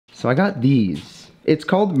So I got these. It's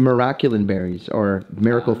called miraculin berries or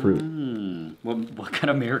miracle fruit. What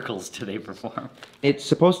kind of miracles do they perform? It's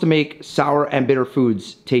supposed to make sour and bitter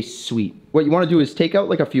foods taste sweet. What you want to do is take out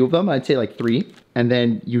like a few of them, I'd say like 3, and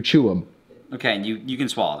then you chew them. Okay, and you can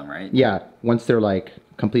swallow them, right? Yeah, once they're like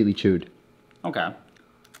completely chewed. Okay.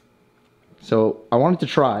 So I wanted to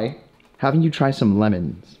try having you try some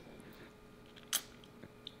lemons.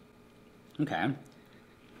 Okay.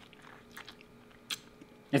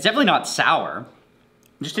 It's definitely not sour.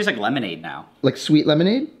 It just tastes like lemonade now. Like sweet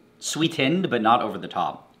lemonade? Sweetened, but not over the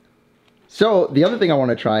top. So the other thing I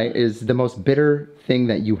want to try is the most bitter thing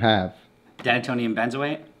that you have. Denatonium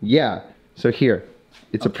benzoate? Yeah. So here,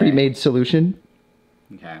 it's a Okay. pre-made solution.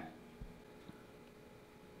 Okay.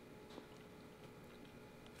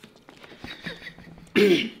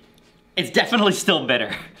 It's definitely still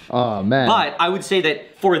bitter. Oh man. But I would say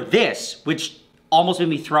that for this, which almost made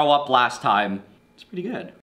me throw up last time, it's pretty good.